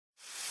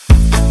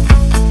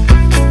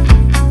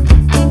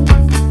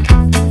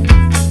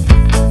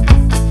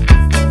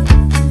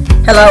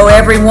Hello,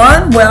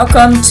 everyone.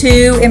 Welcome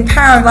to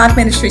Empowering Life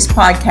Ministries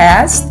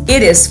podcast.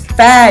 It is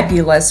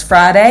Fabulous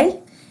Friday,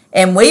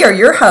 and we are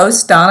your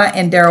hosts, Donna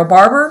and Daryl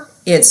Barber.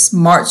 It's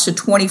March the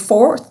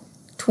 24th,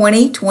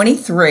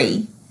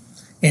 2023.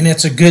 And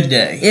it's a good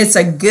day. It's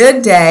a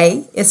good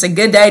day. It's a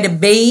good day to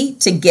be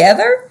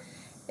together,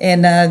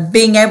 and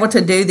being able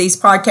to do these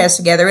podcasts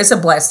together is a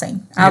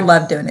blessing. I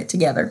love doing it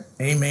together.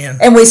 Amen.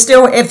 And we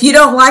still, if you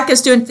don't like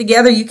us doing it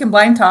together, you can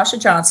blame Tasha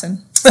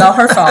Johnson. It's all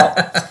her fault.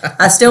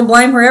 I still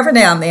blame her every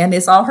now and then.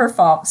 It's all her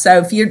fault.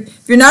 So if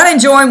you're not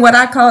enjoying what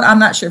I call it, I'm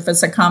not sure if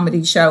it's a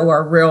comedy show or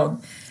a real,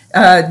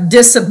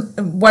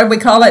 what do we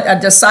call it? A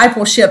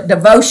discipleship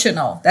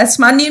devotional. That's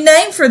my new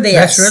name for this.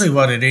 That's really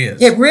what it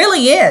is. It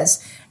really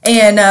is.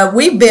 And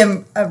we've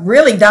been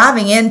really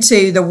diving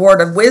into the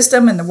word of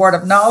wisdom and the word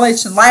of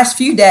knowledge. And the last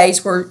few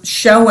days, we're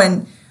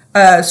showing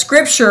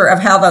scripture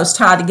of how those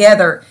tie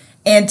together.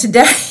 And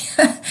today,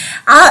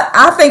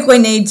 I think we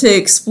need to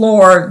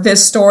explore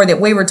this story that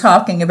we were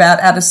talking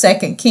about out of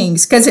 2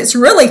 Kings, because it's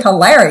really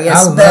hilarious.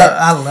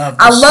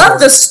 I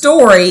love the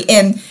story.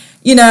 And,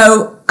 you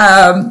know,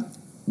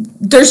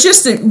 there's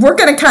just, we're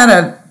going to kind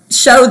of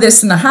show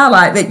this in the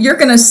highlight that you're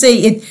going to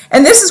see it.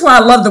 And this is why I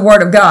love the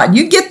Word of God.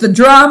 You get the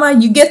drama,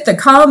 you get the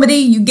comedy,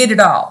 you get it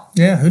all.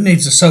 Yeah, who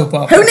needs a soap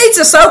opera? Who needs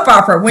a soap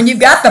opera when you've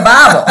got the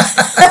Bible?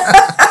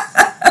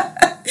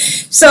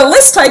 So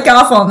let's take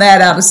off on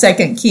that out of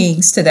 2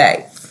 Kings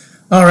today.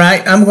 All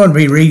right, I'm going to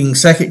be reading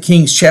 2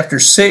 Kings chapter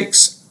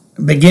 6,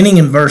 beginning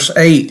in verse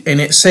 8.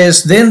 And it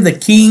says, Then the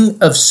king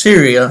of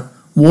Syria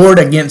warred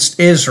against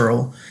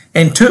Israel,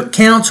 and took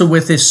counsel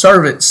with his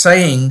servants,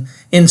 saying,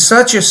 In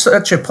such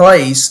a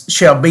place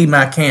shall be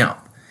my camp.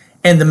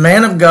 And the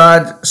man of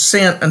God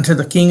sent unto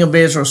the king of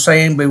Israel,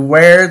 saying,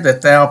 Beware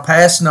that thou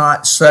pass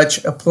not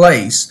such a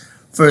place,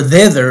 for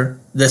thither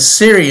the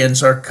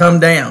Syrians are come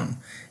down.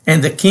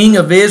 And the king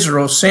of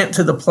Israel sent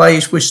to the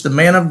place which the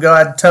man of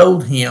God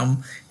told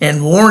him,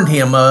 and warned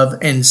him of,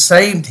 and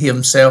saved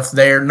himself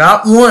there,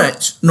 not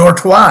once nor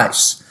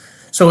twice.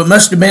 So it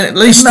must have been at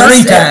least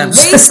three times.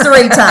 At least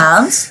three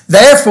times.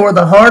 Therefore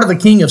the heart of the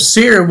king of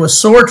Syria was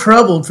sore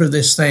troubled for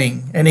this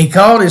thing. And he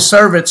called his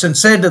servants and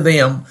said to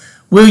them,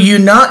 Will you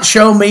not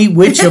show me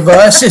which of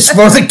us is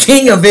for the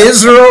king of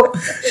Israel?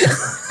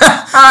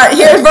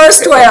 Here's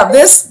verse 12.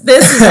 This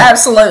is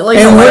absolutely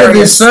and hilarious. one of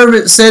his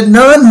servants said,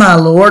 None, my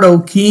lord, O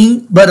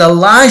king, but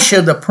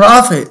Elisha the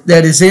prophet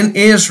that is in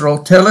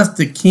Israel telleth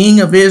the king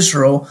of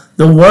Israel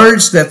the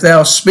words that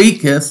thou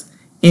speakest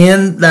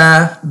in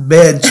thy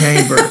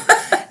bedchamber.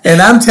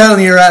 And I'm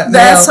telling you right now,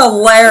 that's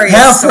hilarious.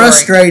 How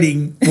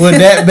frustrating would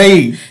that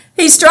be?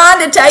 He's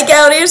trying to take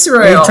out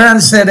Israel. He's trying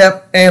to set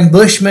up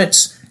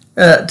ambushments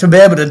to be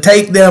able to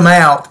take them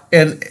out.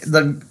 And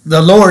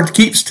the Lord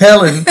keeps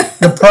telling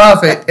the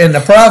prophet, and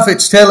the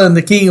prophet's telling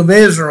the king of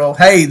Israel,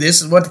 hey,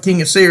 this is what the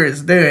king of Syria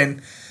is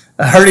doing.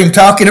 I heard him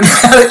talking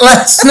about it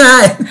last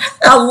night.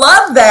 I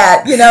love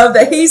that,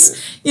 that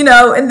he's,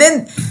 and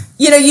then,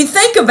 you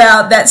think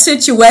about that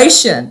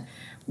situation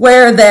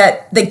where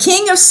that the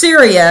king of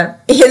Syria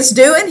is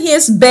doing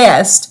his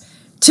best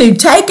to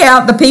take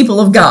out the people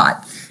of God.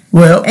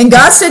 Well, and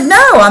God said,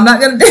 no, I'm not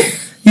going to do it.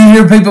 You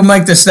hear people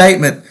make the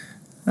statement,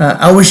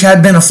 I wish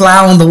I'd been a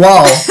fly on the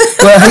wall.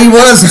 Well, he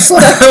was a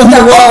fly on the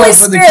wall. The Holy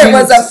Spirit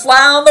was a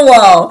fly on the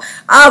wall.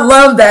 I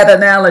love that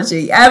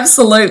analogy.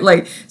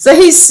 Absolutely. So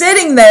he's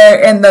sitting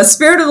there in the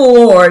Spirit of the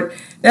Lord.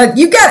 Now,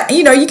 you got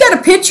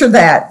to picture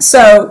that.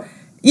 So,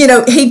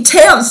 he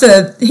comes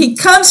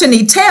and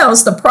he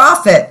tells the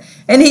prophet,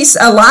 and he's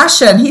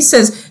Elisha, and he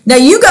says, now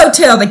you go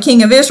tell the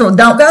king of Israel,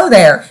 don't go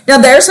there. Now,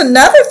 there's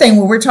another thing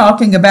where we're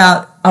talking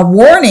about a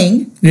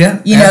warning.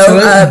 Yeah,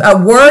 a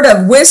word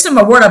of wisdom,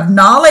 a word of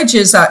knowledge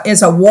is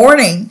a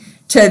warning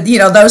to,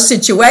 those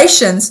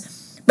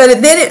situations.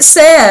 But then it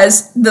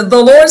says that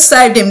the Lord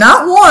saved him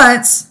not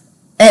once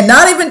and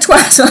not even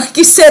twice. Like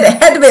you said,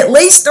 it had to be at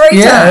least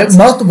three times. Yeah,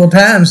 multiple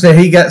times that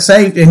he got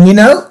saved. And,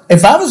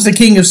 if I was the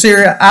king of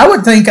Syria, I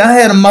would think I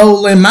had a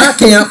mole in my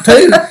camp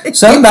too.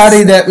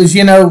 Somebody that was,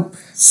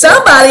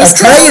 somebody's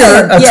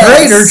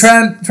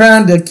traitor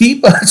trying to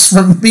keep us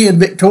from being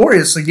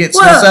victorious against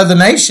this other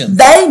nation.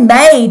 They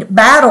made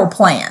battle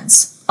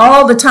plans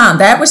all the time.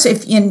 That was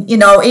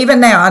even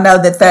now I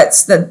know that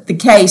that's the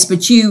case,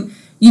 but you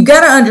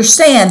got to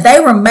understand they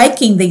were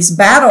making these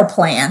battle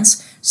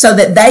plans so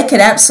that they could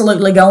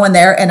absolutely go in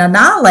there and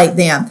annihilate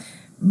them.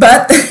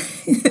 But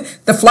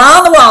the fly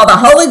on the wall, the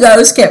Holy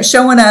Ghost kept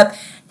showing up,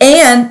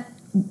 and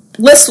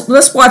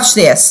let's watch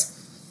this.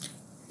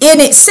 And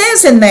it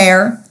says in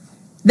there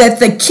that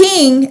the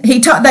king,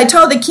 they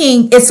told the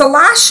king, it's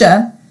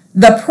Elisha,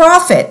 the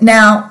prophet.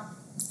 Now,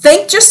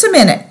 think just a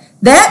minute.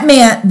 That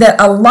meant that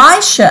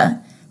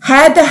Elisha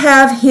had to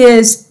have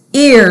his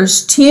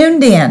ears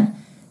tuned in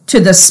to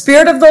the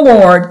Spirit of the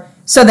Lord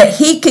so that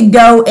he could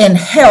go and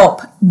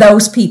help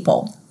those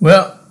people.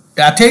 Well,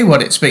 I tell you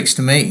what it speaks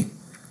to me,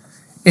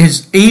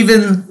 is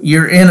even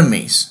your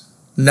enemies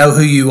know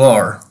who you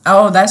are.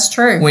 Oh, that's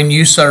true. when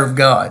you serve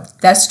God.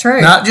 That's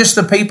true. Not just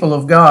the people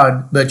of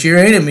God, but your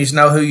enemies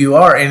know who you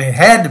are. And it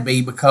had to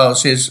be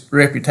because his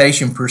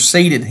reputation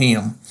preceded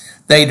him.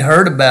 They'd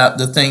heard about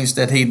the things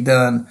that he'd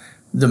done,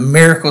 the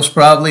miracles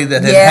probably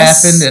that had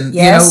happened.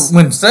 And,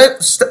 when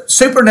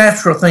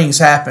supernatural things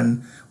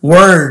happen,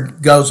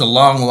 word goes a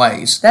long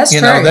ways. That's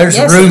true. There's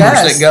rumors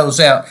that goes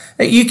out.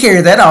 You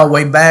carry that all the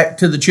way back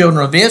to the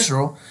children of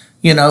Israel,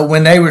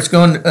 when they were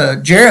going to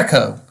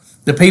Jericho.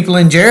 The people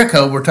in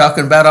Jericho were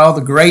talking about all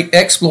the great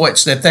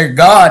exploits that their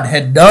God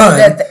had done.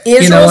 That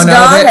Israel's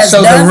God has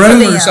done. So the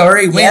rumors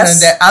already went.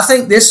 And I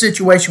think this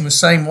situation was the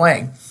same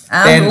way.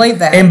 I believe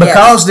that. And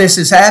because this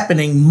is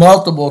happening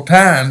multiple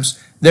times,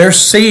 they're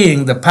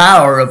seeing the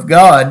power of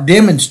God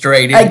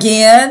demonstrated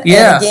again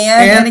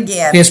and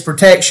again. His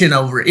protection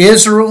over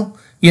Israel.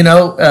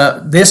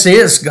 This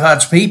is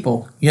God's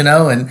people,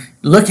 and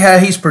look how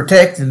he's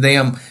protecting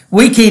them.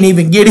 We can't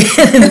even get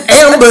in and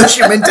ambush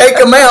them and take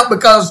them out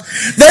because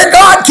their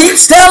God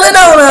keeps telling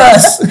on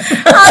us.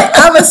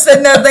 I was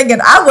sitting there thinking,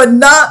 I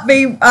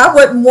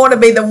wouldn't want to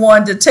be the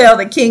one to tell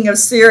the king of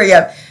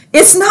Syria,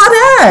 it's not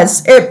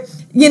us.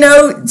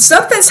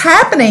 Something's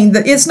happening.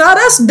 It's not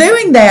us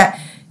doing that.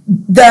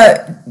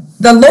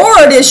 The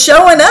Lord is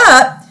showing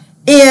up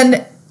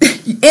in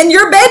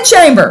your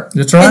bedchamber.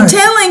 That's right. And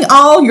telling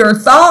all your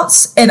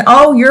thoughts and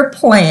all your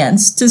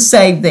plans to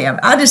save them.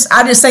 I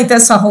just think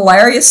that's a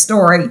hilarious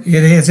story. It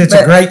is. It's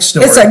a great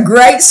story. It's a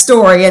great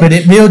story. But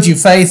it builds your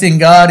faith in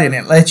God, and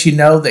it lets you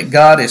know that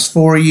God is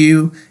for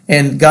you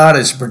and God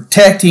is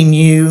protecting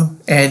you.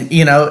 And,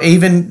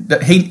 even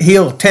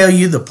he'll tell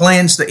you the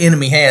plans the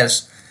enemy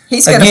has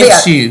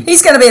against you.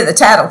 He's going to be at the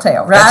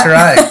tattletale, right? That's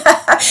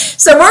right.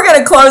 So we're going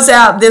to close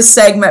out this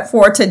segment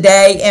for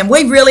today, and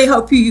we really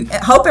hope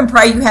and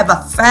pray you have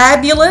a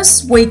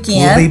fabulous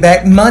weekend. We'll be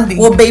back Monday.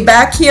 We'll be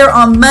back here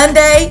on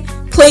Monday.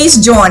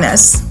 Please join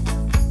us.